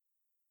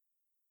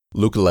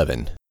Luke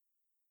 11.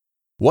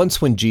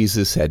 Once when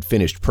Jesus had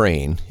finished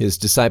praying, his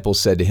disciples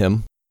said to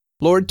him,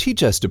 "Lord,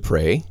 teach us to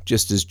pray,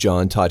 just as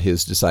John taught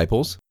his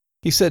disciples."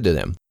 He said to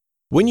them,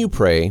 "When you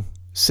pray,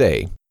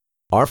 say,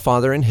 'Our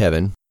Father in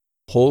heaven,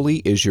 holy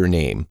is your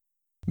name.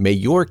 May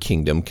your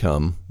kingdom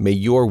come, may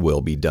your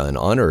will be done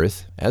on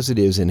earth as it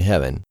is in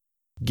heaven.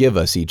 Give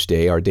us each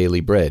day our daily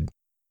bread.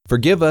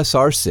 Forgive us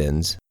our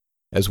sins,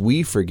 as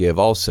we forgive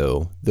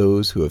also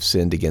those who have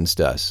sinned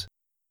against us.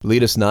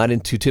 Lead us not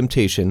into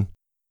temptation,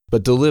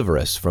 but deliver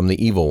us from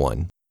the evil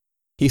one."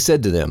 He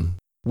said to them,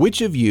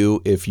 "Which of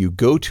you, if you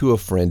go to a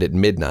friend at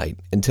midnight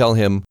and tell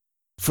him,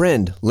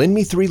 'Friend, lend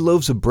me 3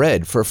 loaves of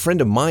bread, for a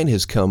friend of mine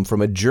has come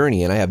from a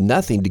journey and I have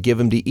nothing to give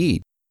him to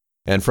eat,'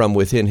 and from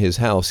within his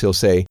house he'll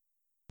say,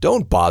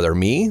 'Don't bother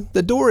me,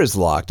 the door is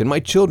locked and my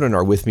children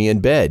are with me in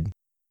bed.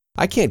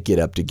 I can't get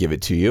up to give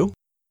it to you'?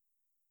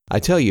 I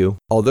tell you,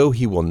 although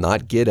he will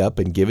not get up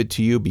and give it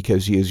to you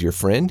because he is your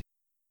friend,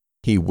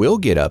 he will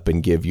get up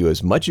and give you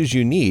as much as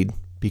you need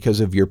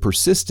because of your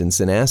persistence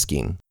in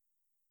asking.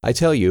 I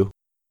tell you,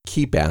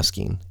 keep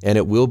asking, and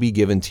it will be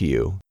given to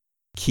you.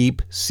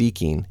 Keep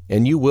seeking,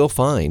 and you will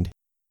find.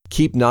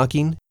 Keep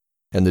knocking,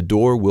 and the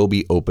door will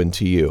be opened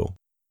to you.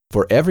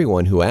 For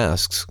everyone who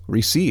asks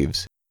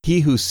receives.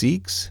 He who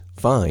seeks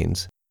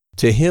finds.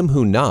 To him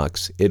who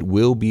knocks it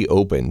will be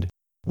opened.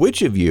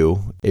 Which of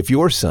you, if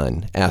your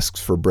son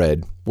asks for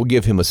bread, will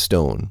give him a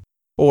stone?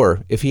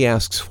 Or if he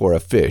asks for a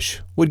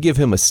fish, would give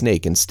him a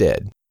snake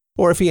instead?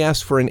 Or if he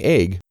asks for an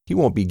egg, he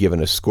won't be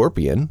given a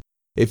scorpion?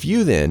 If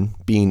you then,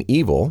 being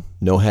evil,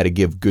 know how to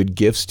give good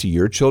gifts to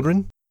your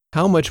children,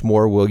 how much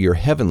more will your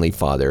heavenly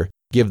Father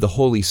give the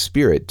Holy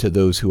Spirit to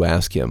those who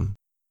ask him?"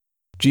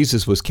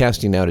 Jesus was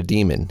casting out a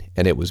demon,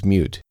 and it was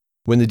mute.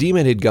 When the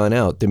demon had gone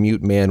out, the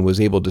mute man was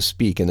able to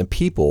speak, and the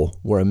people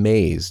were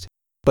amazed.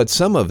 But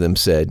some of them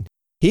said,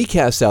 "He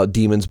casts out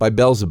demons by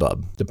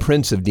Beelzebub, the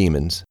prince of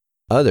demons."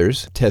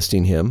 Others,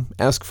 testing him,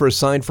 asked for a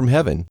sign from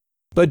heaven.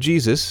 But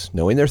Jesus,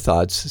 knowing their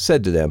thoughts,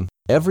 said to them,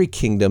 "Every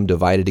kingdom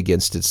divided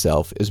against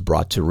itself is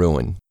brought to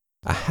ruin.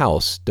 A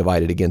house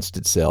divided against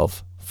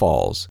itself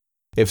falls.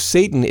 If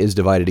Satan is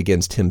divided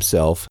against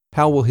himself,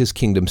 how will his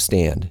kingdom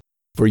stand?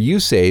 For you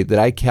say that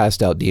I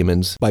cast out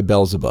demons by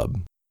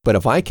Beelzebub. But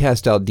if I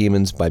cast out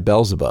demons by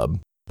Beelzebub,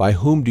 by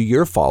whom do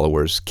your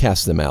followers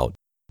cast them out?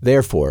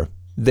 Therefore,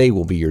 they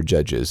will be your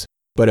judges.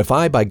 But if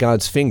I by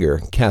God's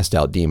finger cast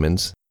out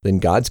demons, then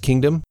God's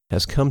kingdom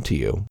has come to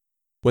you.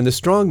 When the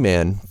strong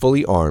man,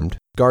 fully armed,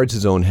 guards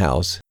his own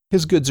house,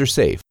 his goods are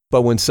safe.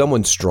 But when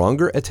someone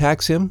stronger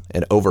attacks him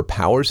and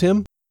overpowers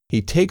him,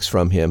 he takes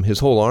from him his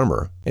whole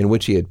armor, in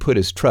which he had put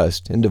his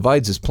trust, and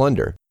divides his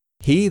plunder.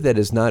 He that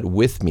is not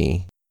with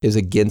me is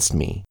against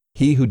me.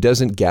 He who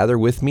doesn't gather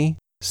with me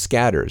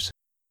scatters.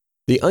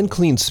 The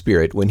unclean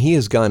spirit, when he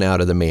has gone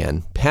out of the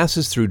man,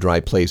 passes through dry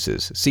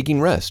places,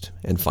 seeking rest,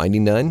 and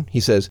finding none,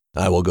 he says,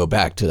 'I will go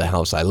back to the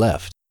house I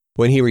left.'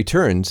 When he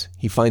returns,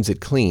 he finds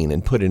it clean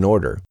and put in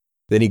order.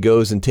 Then he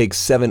goes and takes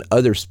 7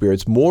 other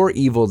spirits more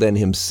evil than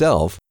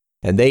himself,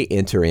 and they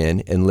enter in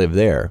and live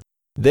there.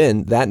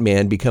 Then that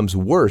man becomes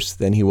worse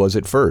than he was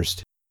at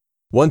first."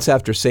 Once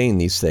after saying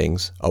these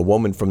things, a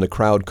woman from the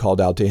crowd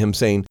called out to him,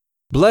 saying,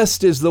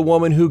 "Blessed is the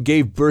woman who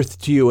gave birth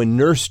to you and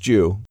nursed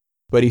you."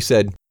 But he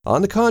said,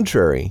 "On the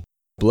contrary,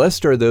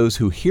 blessed are those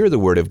who hear the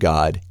word of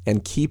God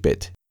and keep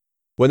it."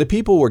 When the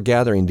people were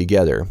gathering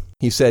together,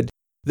 he said,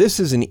 "This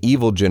is an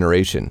evil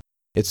generation.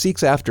 It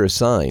seeks after a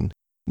sign.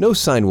 No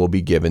sign will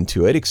be given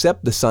to it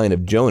except the sign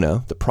of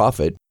Jonah, the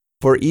prophet.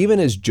 For even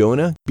as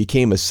Jonah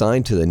became a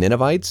sign to the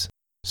Ninevites,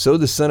 so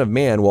the Son of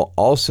Man will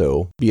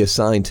also be a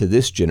sign to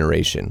this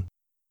generation.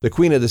 The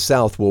Queen of the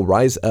South will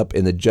rise up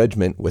in the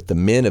judgment with the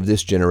men of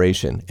this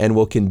generation and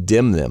will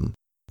condemn them.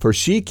 For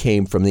she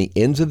came from the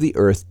ends of the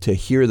earth to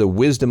hear the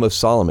wisdom of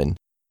Solomon,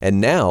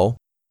 and now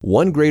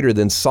one greater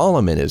than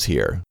Solomon is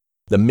here.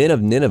 The men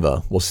of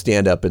Nineveh will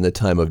stand up in the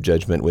time of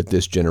judgment with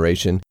this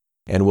generation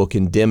and will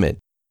condemn it,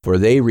 for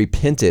they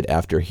repented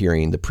after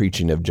hearing the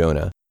preaching of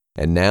Jonah.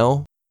 And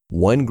now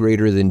one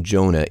greater than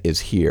Jonah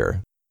is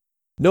here.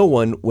 No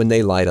one, when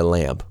they light a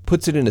lamp,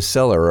 puts it in a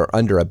cellar or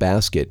under a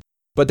basket,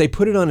 but they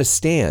put it on a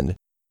stand,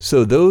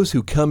 so those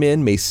who come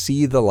in may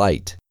see the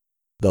light.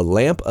 The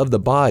lamp of the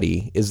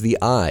body is the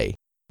eye.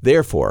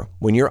 Therefore,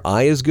 when your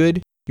eye is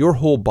good, your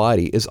whole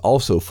body is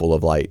also full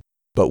of light.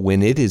 But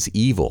when it is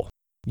evil,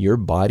 your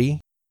body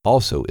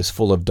also is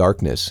full of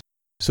darkness.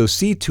 So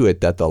see to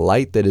it that the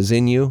light that is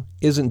in you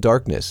isn't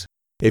darkness.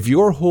 If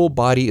your whole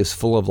body is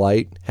full of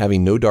light,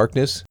 having no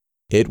darkness,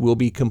 it will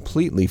be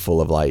completely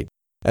full of light,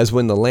 as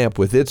when the lamp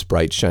with its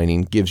bright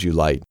shining gives you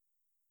light."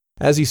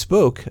 As he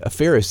spoke, a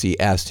Pharisee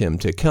asked him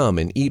to come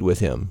and eat with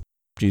him.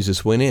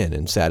 Jesus went in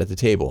and sat at the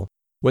table.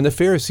 When the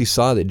Pharisee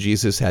saw that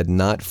Jesus had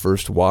not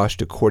first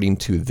washed according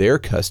to their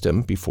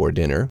custom before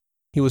dinner,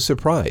 he was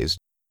surprised.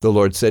 The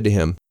Lord said to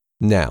him,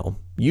 "Now,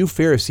 you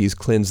Pharisees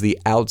cleanse the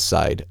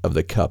outside of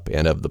the cup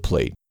and of the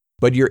plate,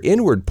 but your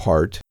inward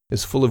part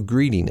is full of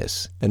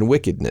greediness and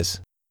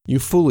wickedness. You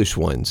foolish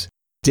ones,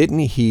 didn't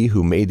he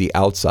who made the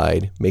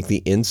outside make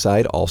the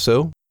inside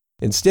also?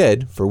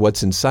 Instead, for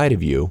what's inside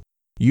of you,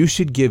 you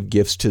should give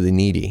gifts to the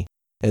needy,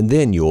 and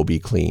then you will be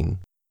clean.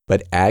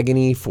 But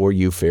agony for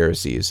you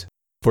Pharisees,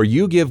 for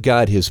you give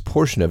God his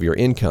portion of your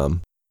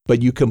income,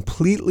 but you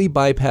completely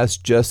bypass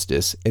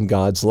justice and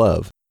God's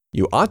love.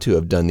 You ought to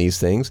have done these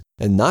things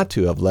and not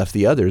to have left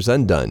the others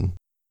undone.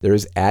 There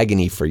is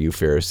agony for you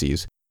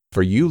Pharisees,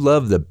 for you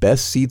love the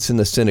best seats in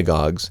the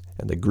synagogues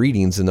and the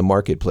greetings in the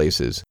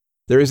marketplaces.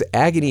 There is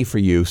agony for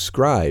you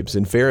scribes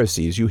and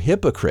Pharisees, you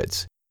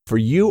hypocrites, for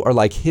you are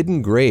like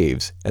hidden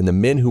graves, and the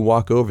men who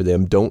walk over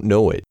them don't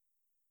know it.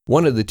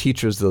 One of the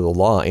teachers of the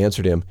law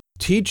answered him,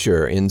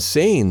 Teacher, in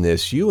saying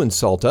this, you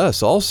insult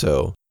us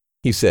also.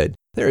 He said,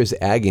 There is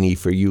agony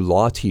for you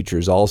law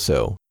teachers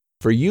also,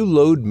 for you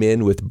load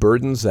men with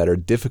burdens that are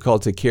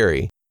difficult to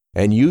carry,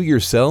 and you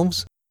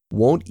yourselves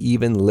won't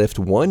even lift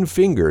one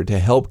finger to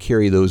help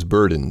carry those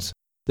burdens.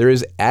 There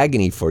is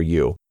agony for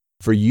you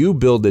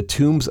build the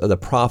tombs of the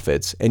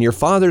prophets, and your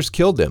fathers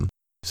killed them.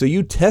 So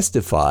you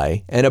testify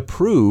and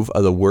approve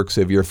of the works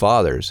of your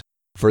fathers,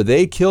 for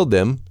they killed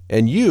them,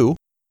 and you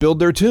build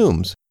their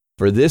tombs.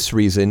 For this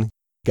reason,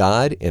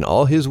 God, in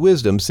all his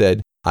wisdom,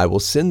 said, I will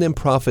send them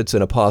prophets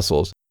and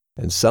apostles,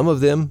 and some of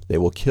them they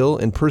will kill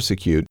and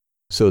persecute,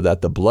 so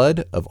that the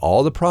blood of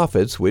all the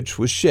prophets which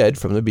was shed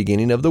from the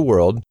beginning of the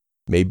world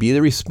may be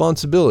the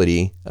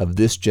responsibility of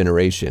this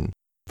generation,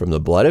 from the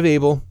blood of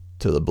Abel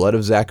to the blood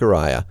of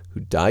Zechariah, who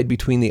died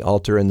between the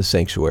altar and the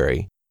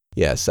sanctuary.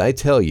 Yes, I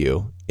tell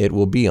you, it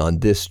will be on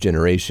this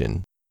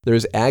generation. There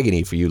is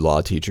agony for you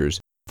law teachers,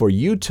 for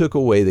you took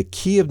away the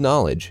key of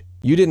knowledge.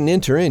 You didn't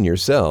enter in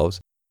yourselves,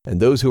 and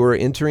those who were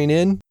entering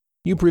in,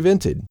 you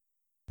prevented.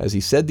 As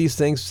he said these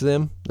things to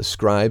them, the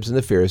scribes and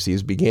the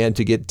Pharisees began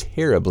to get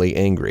terribly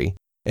angry,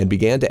 and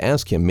began to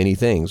ask him many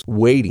things,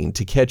 waiting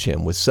to catch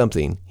him with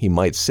something he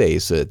might say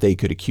so that they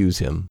could accuse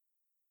him.